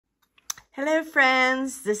Hello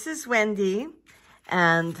friends, this is Wendy,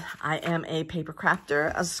 and I am a paper crafter,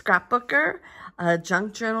 a scrapbooker, a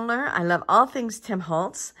junk journaler. I love all things Tim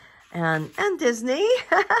Holtz and Disney,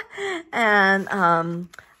 and I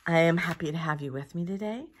am happy to have you with me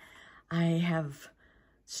today. I have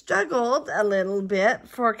struggled a little bit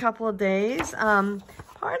for a couple of days.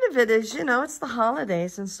 Part of it is, you know, it's the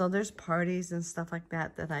holidays, and so there's parties and stuff like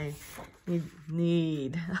that that I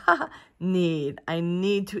need. I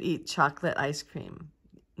need to eat chocolate ice cream.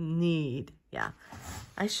 Yeah.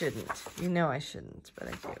 I shouldn't. You know I shouldn't, but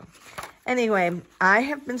I do. Anyway, I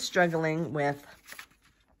have been struggling with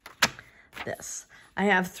this. I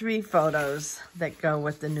have 3 photos that go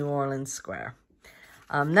with the New Orleans Square.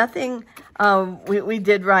 Nothing, we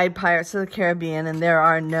did ride Pirates of the Caribbean, and there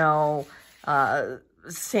are no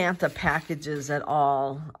Santa packages at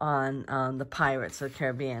all on the Pirates of the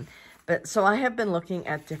Caribbean. But so I have been looking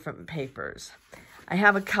at different papers. I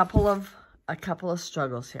have a couple of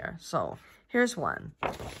struggles here. So here's one.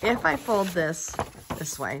 If I fold this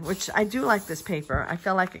way, which I do like this paper, I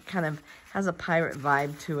feel like it kind of has a pirate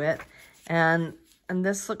vibe to it, and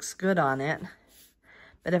this looks good on it.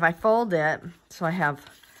 But if I fold it, so I have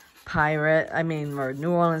or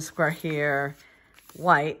New Orleans Square here,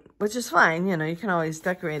 white, which is fine, you know, you can always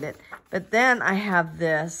decorate it. But then I have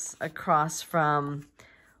this across from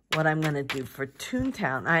what I'm going to do for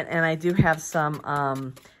Toontown. And I do have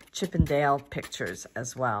some Chip and Dale pictures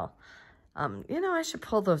as well. You know, I should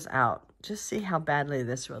pull those out. Just see how badly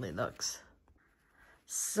this really looks.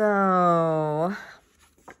 So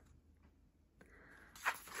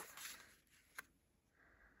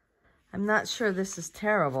I'm not sure this is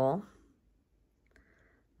terrible.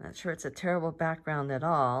 Not sure it's a terrible background at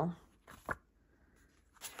all.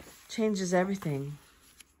 Changes everything.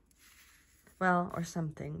 Well, or some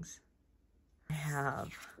things. I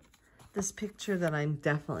have this picture that I'm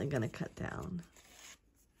definitely going to cut down.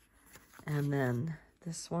 And then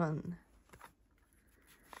this one.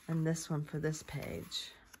 And this one for this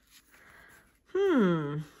page.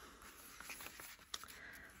 So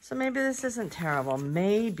maybe this isn't terrible.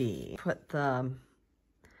 Maybe put the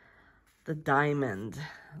diamond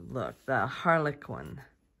look, the harlequin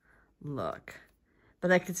look.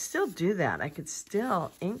 But I could still do that. I could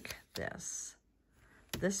still ink this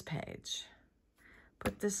page.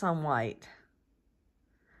 Put this on white.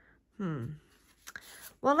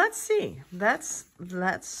 Well, let's see. Let's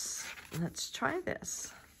try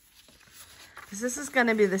this. Because this is going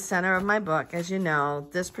to be the center of my book. As you know,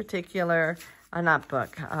 this particular not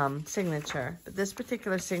book, signature. But this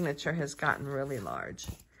particular signature has gotten really large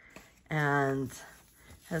and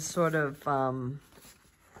has sort of,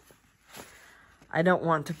 I don't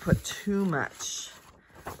want to put too much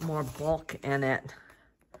more bulk in it.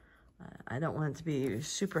 I don't want it to be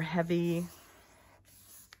super heavy.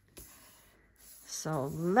 So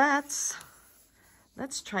let's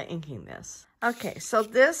try inking this. Okay, so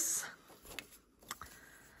this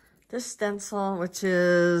stencil, which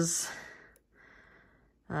is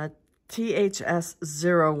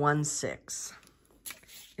THS016,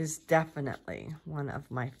 is definitely one of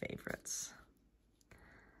my favorites.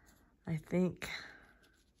 I think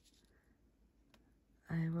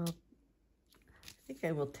I will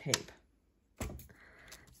tape.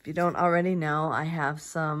 If you don't already know, I have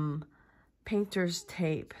some painter's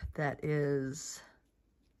tape that is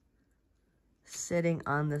sitting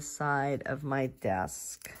on the side of my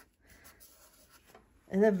desk.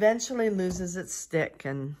 It eventually loses its stick,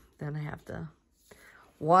 and then I have to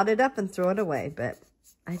wad it up and throw it away. But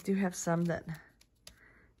I do have some that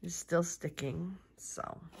is still sticking.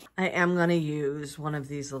 So I am going to use one of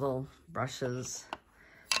these little brushes.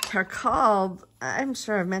 They're called, I'm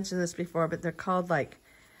sure I've mentioned this before, but they're called like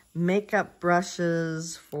makeup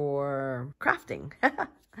brushes for crafting.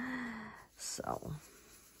 So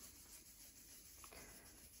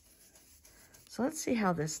let's see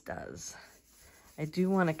how this does. I do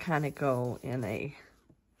want to kind of go in a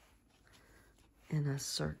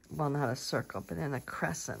circle, well, not a circle, but in a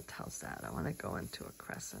crescent. How's that? I want to go into a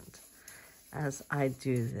crescent as I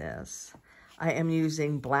do this. I am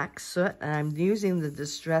using black soot, and I'm using the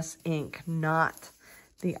Distress ink, not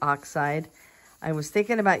the oxide. I was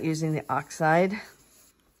thinking about using the oxide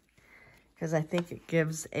because I think it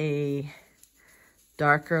gives a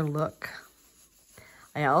darker look.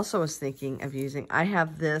 I also was thinking of using, I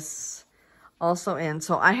have this also in,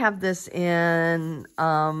 so I have this in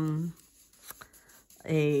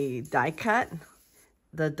a die cut.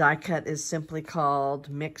 The die cut is simply called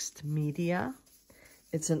Mixed Media.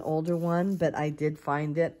 It's an older one, but I did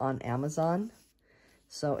find it on Amazon,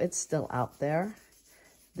 so it's still out there.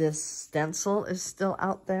 This stencil is still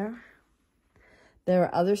out there. There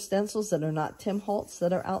are other stencils that are not Tim Holtz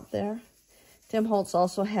that are out there. Tim Holtz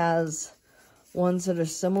also has ones that are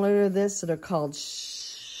similar to this that are called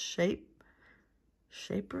shapers?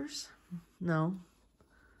 No.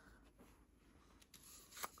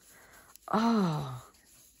 Oh,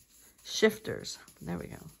 shifters. There we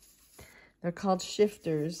go. They're called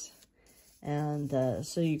shifters. And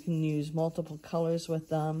so you can use multiple colors with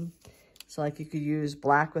them. So like you could use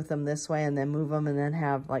black with them this way and then move them and then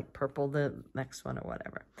have like purple the next one or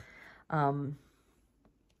whatever.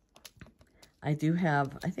 I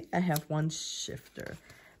think I have one shifter,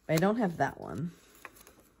 but I don't have that one.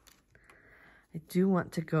 I do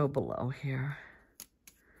want to go below here.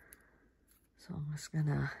 So I'm just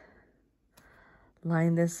gonna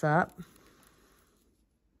line this up.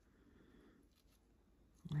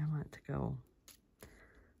 I want it to go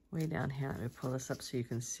way down here. Let me pull this up so you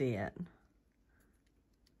can see it.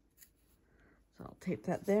 So I'll tape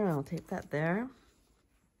that there, and I'll tape that there.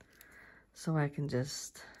 So I can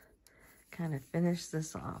just kind of finish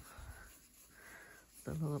this off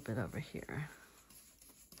with a little bit over here.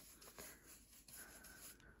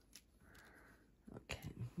 Okay,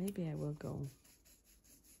 maybe I will go.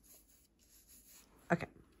 Okay.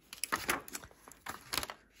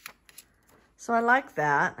 So I like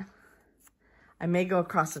that. I may go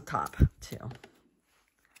across the top too.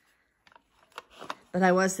 But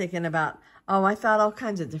I was thinking about, I thought all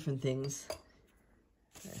kinds of different things.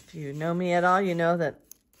 If you know me at all, you know that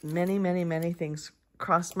many, many, many things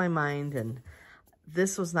crossed my mind, and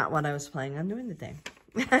this was not what I was planning on doing today.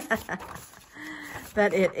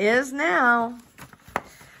 But it is now.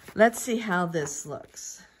 Let's see how this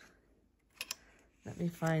looks. Let me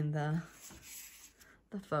find the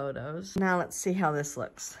photos. Now let's see how this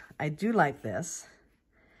looks. I do like this.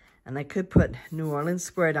 And I could put New Orleans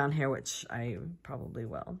square down here, which I probably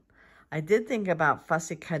will. I did think about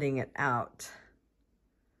fussy cutting it out,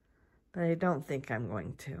 but I don't think I'm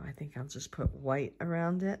going to. I think I'll just put white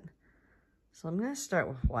around it. So I'm going to start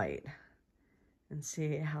with white and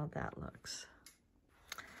see how that looks.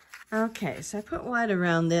 Okay, so I put white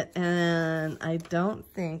around it, and I don't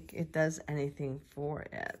think it does anything for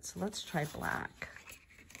it. So let's try black.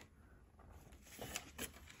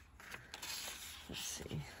 Let's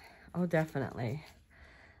see. Oh, definitely.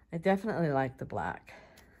 I definitely like the black.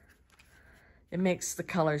 It makes the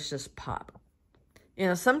colors just pop. You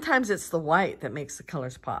know, sometimes it's the white that makes the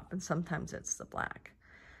colors pop, and sometimes it's the black.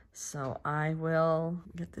 So I will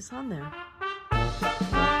get this on there.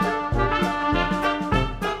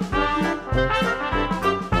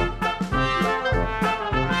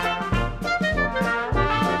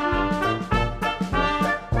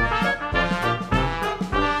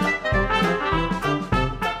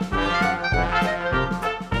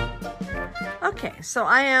 Okay, so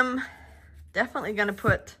I am definitely going to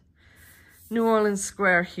put New Orleans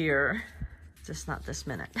square here, just not this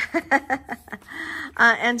minute.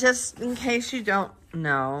 And just in case you don't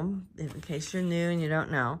know, in case you're new and you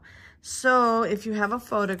don't know, so if you have a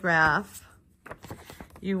photograph,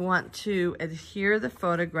 you want to adhere the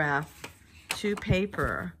photograph to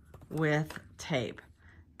paper with tape.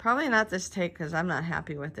 Probably not this tape because I'm not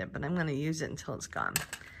happy with it, but I'm going to use it until it's gone.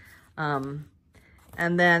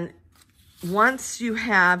 And then once you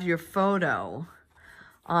have your photo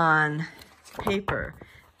on paper,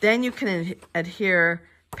 then you can adhere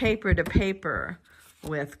paper to paper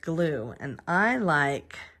with glue. And I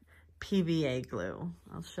like PVA glue.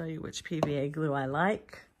 I'll show you which PVA glue I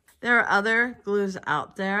like. There are other glues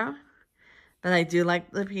out there, but I do like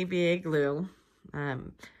the PVA glue.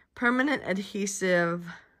 Permanent adhesive.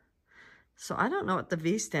 So I don't know what the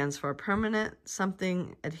V stands for. Permanent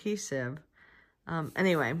something adhesive.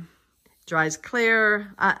 Anyway, dries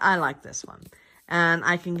clear. I like this one. And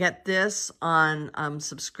I can get this on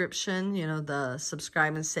subscription, you know, the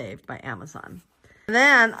Subscribe and Save by Amazon.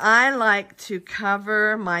 Then I like to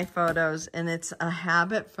cover my photos, and it's a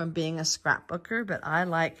habit from being a scrapbooker, but I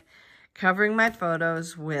like covering my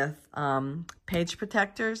photos with page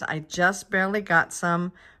protectors. I just barely got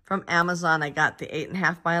some from Amazon. I got the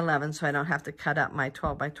 8.5 by 11, so I don't have to cut up my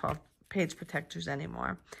 12 by 12 page protectors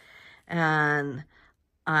anymore. And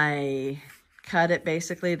I cut it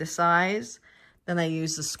basically to size. Then I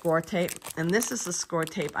use the score tape, and this is the score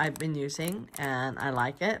tape I've been using, and I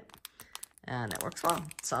like it, and it works well.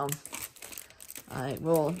 So I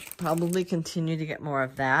will probably continue to get more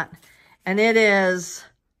of that. And it is,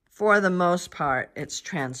 for the most part, it's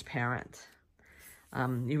transparent.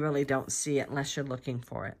 You really don't see it unless you're looking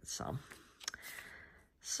for it. So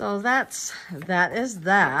that is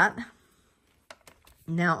that.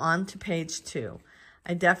 Now on to page 2.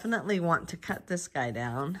 I definitely want to cut this guy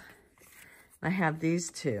down. I have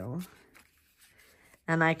these two.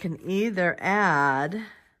 And I can either add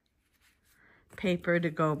paper to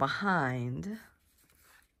go behind,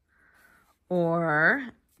 or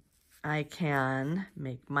I can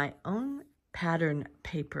make my own pattern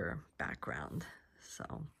paper background.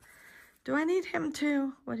 So, do I need him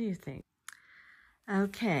to? What do you think?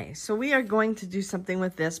 Okay, so we are going to do something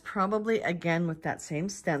with this, probably again with that same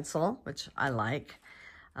stencil, which I like.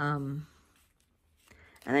 And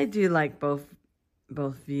I do like both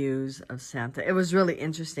views of Santa. It was really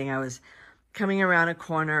interesting. I was coming around a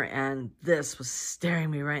corner and this was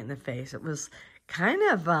staring me right in the face. It was kind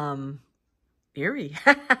of eerie.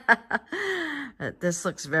 This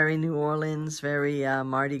looks very New Orleans, very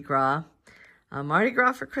Mardi Gras. Mardi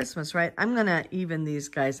Gras for Christmas, right? I'm going to even these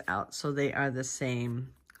guys out so they are the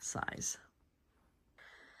same size.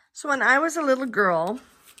 So when I was a little girl,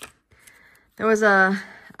 there was a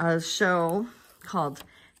show called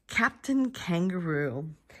Captain Kangaroo.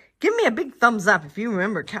 Give me a big thumbs up if you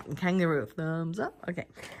remember Captain Kangaroo. Thumbs up? Okay.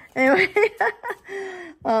 Anyway,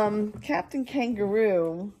 Captain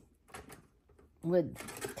Kangaroo would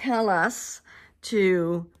tell us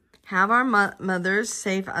to have our mothers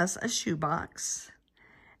save us a shoebox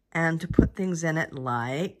and to put things in it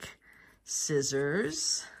like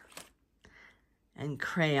scissors and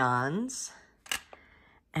crayons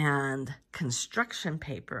and construction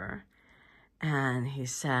paper. And he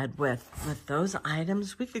said with those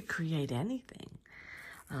items, we could create anything.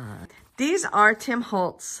 These are Tim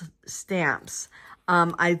Holtz stamps.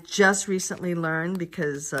 I just recently learned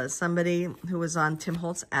because somebody who was on Tim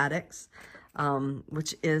Holtz Addicts,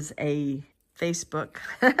 which is a Facebook.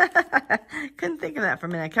 Couldn't think of that for a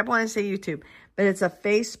minute. I kept wanting to say YouTube, but it's a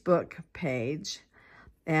Facebook page.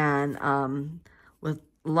 And with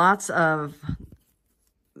lots of,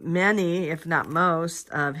 many, if not most,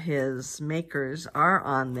 of his makers are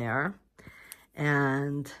on there.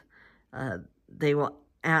 And they will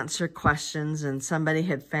answer questions. And somebody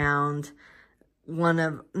had found one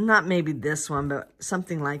of, not maybe this one, but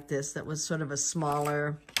something like this that was sort of a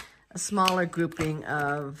smaller grouping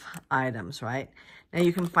of items, right? Now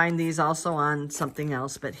you can find these also on something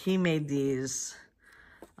else, but he made these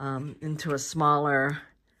into a smaller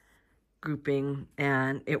grouping,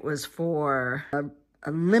 and it was for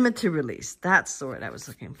a limited release. That's the word I was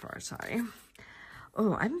looking for, sorry.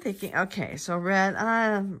 Oh, I'm thinking, okay, so red,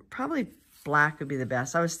 probably black would be the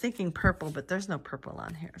best. I was thinking purple, but there's no purple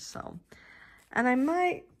on here, so. And I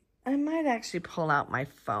might actually pull out my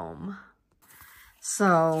foam.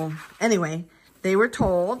 So anyway, they were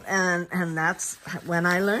told, and that's when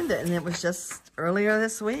I learned it. And it was just earlier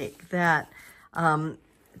this week that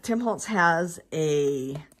Tim Holtz has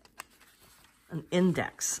an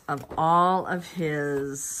index of all of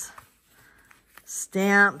his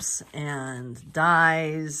stamps and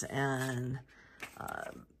dies and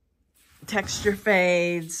texture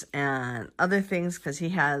fades and other things, because he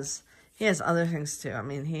has other things too. I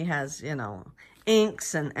mean, he has, you know,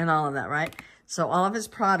 inks and all of that, right? So all of his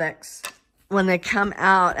products, when they come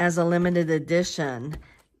out as a limited edition,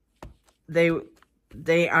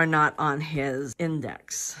 they are not on his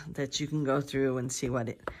index that you can go through and see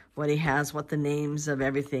what he has, what the names of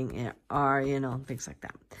everything are, you know, things like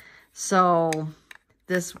that. So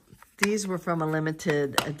these were from a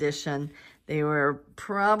limited edition. They were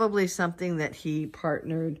probably something that he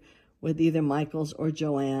partnered with either Michael's or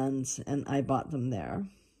Joann's, and I bought them there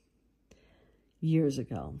years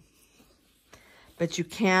ago. But you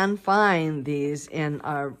can find these in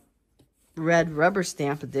a red rubber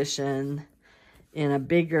stamp edition in a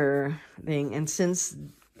bigger thing. And since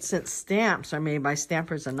stamps are made by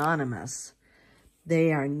Stampers Anonymous,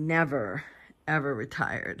 they are never, ever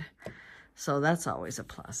retired. So that's always a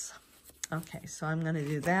plus. Okay, so I'm going to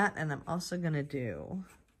do that, and I'm also going to do,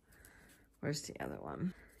 where's the other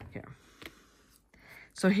one? Here.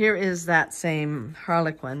 So here is that same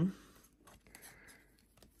Harlequin.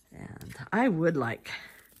 And I would like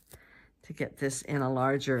to get this in a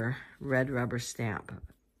larger red rubber stamp.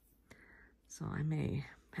 So I may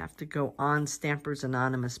have to go on Stampers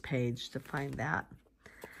Anonymous page to find that,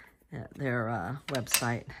 at their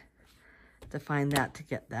website, to find that, to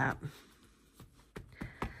get that.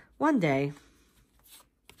 One day,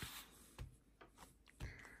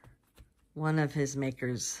 one of his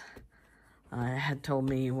makers had told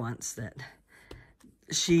me once that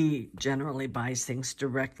she generally buys things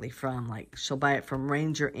directly from, like, she'll buy it from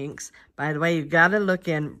Ranger Inks. By the way, you've got to look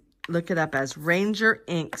it up as Ranger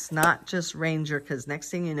Inks, not just Ranger, because next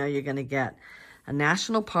thing you know, you're going to get a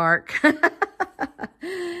national park, a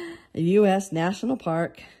U.S. national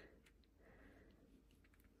park,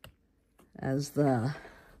 as the,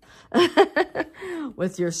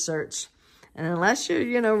 with your search. And unless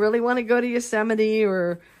you know, really want to go to Yosemite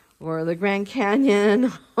or the Grand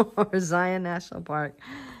Canyon or Zion National Park,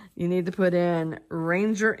 you need to put in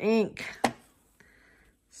Ranger ink.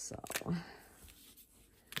 So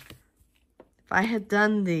if I had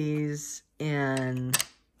done these in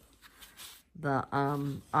the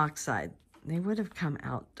oxide, they would have come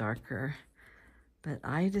out darker. But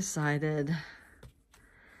I decided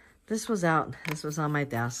this was out. This was on my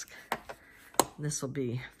desk. This will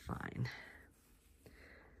be fine.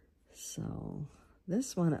 So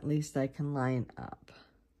this one, at least I can line up.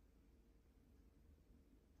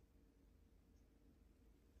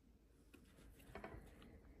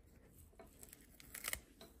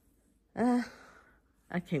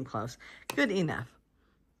 I came close. Good enough.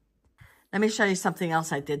 Let me show you something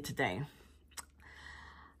else I did today.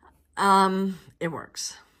 It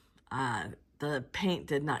works. The paint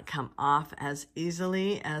did not come off as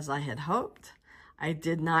easily as I had hoped. I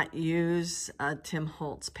did not use Tim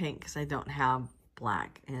Holtz paint because I don't have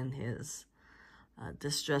black in his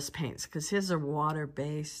distress paints because his are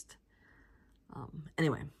water-based.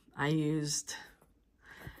 Anyway, I used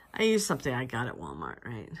something I got at Walmart,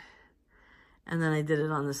 right? And then I did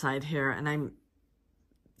it on the side here, and I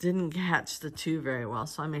didn't catch the two very well,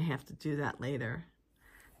 so I may have to do that later.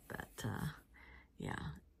 But, yeah.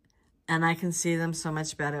 And I can see them so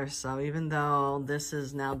much better, so even though this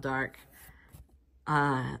is now dark,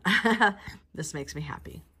 this makes me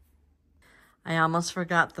happy. I almost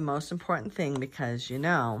forgot the most important thing because, you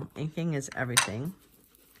know, inking is everything.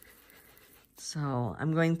 So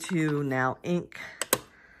I'm going to now ink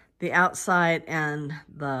the outside and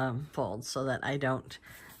the folds so that I don't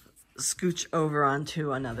scooch over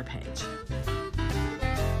onto another page.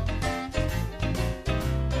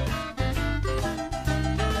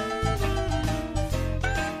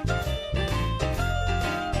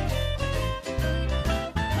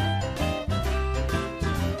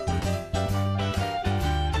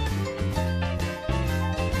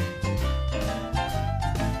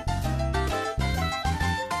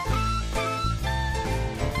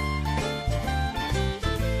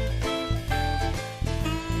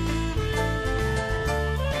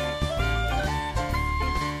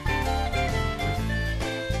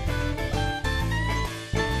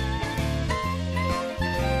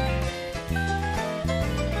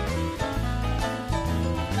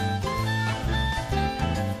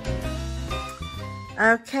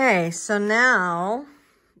 Okay, so now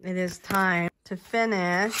it is time to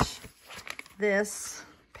finish this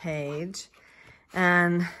page,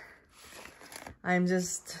 and I'm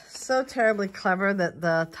just so terribly clever that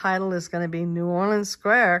the title is going to be New Orleans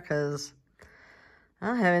Square because I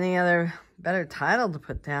don't have any other better title to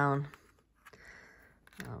put down.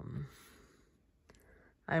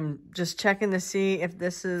 I'm just checking to see if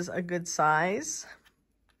this is a good size.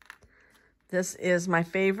 This is my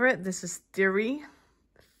favorite. This is Theory.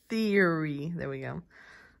 There we go.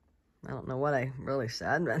 I don't know what I really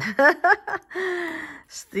said, but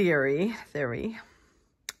it's Theory.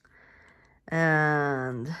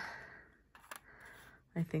 And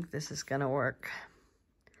I think this is gonna work.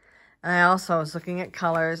 And I also was looking at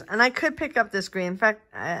colors, and I could pick up this green. In fact,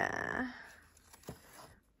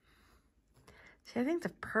 see, I think the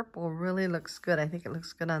purple really looks good. I think it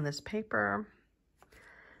looks good on this paper.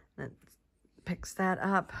 It picks that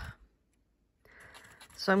up.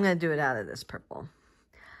 So I'm going to do it out of this purple.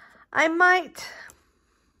 I might,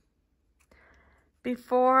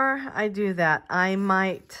 before I do that, I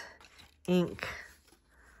might ink.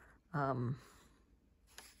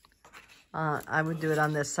 I would do it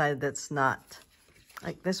on this side that's not,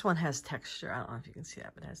 like this one has texture. I don't know if you can see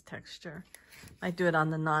that, but it has texture. I might do it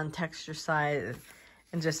on the non-texture side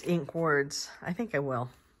and just ink words. I think I will.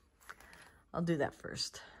 I'll do that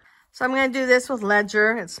first. So I'm going to do this with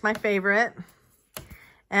Ledger. It's my favorite.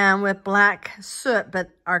 And with black soot, but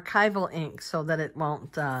archival ink so that it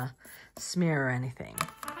won't smear or anything.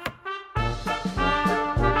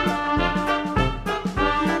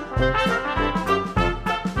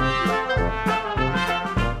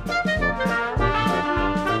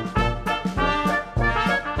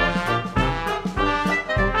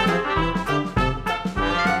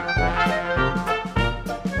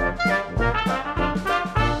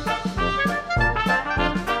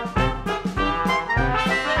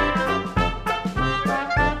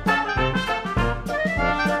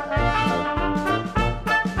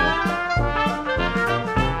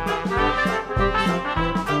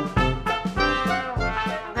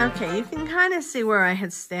 Okay, you can kind of see where I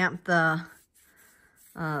had stamped the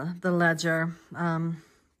ledger.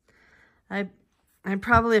 I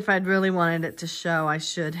probably, if I'd really wanted it to show, I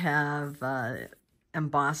should have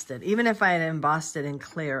embossed it. Even if I had embossed it in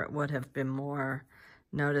clear, it would have been more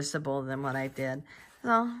noticeable than what I did.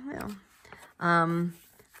 So, you know,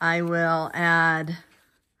 I will add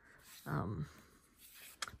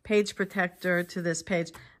page protector to this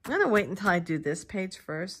page. I'm going to wait until I do this page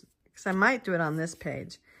first, because I might do it on this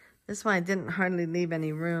page. This one I didn't hardly leave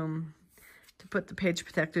any room to put the page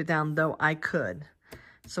protector down, though I could.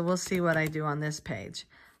 So we'll see what I do on this page.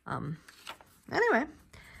 Anyway,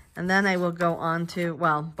 and then I will go on to,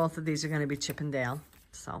 well, both of these are going to be Chippendale.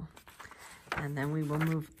 So, and then we will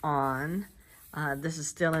move on. This is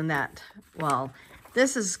still in that, well,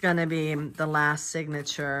 this is going to be the last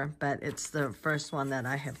signature, but it's the first one that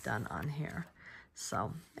I have done on here.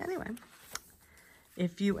 So anyway,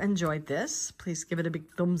 if you enjoyed this, please give it a big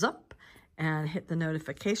thumbs up and hit the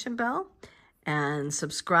notification bell and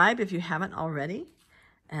subscribe if you haven't already.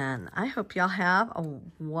 And I hope y'all have a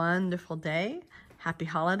wonderful day. Happy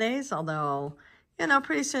holidays, although, you know,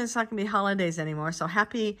 pretty soon it's not going to be holidays anymore. So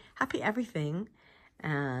happy everything.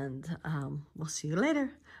 And we'll see you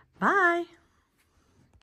later. Bye.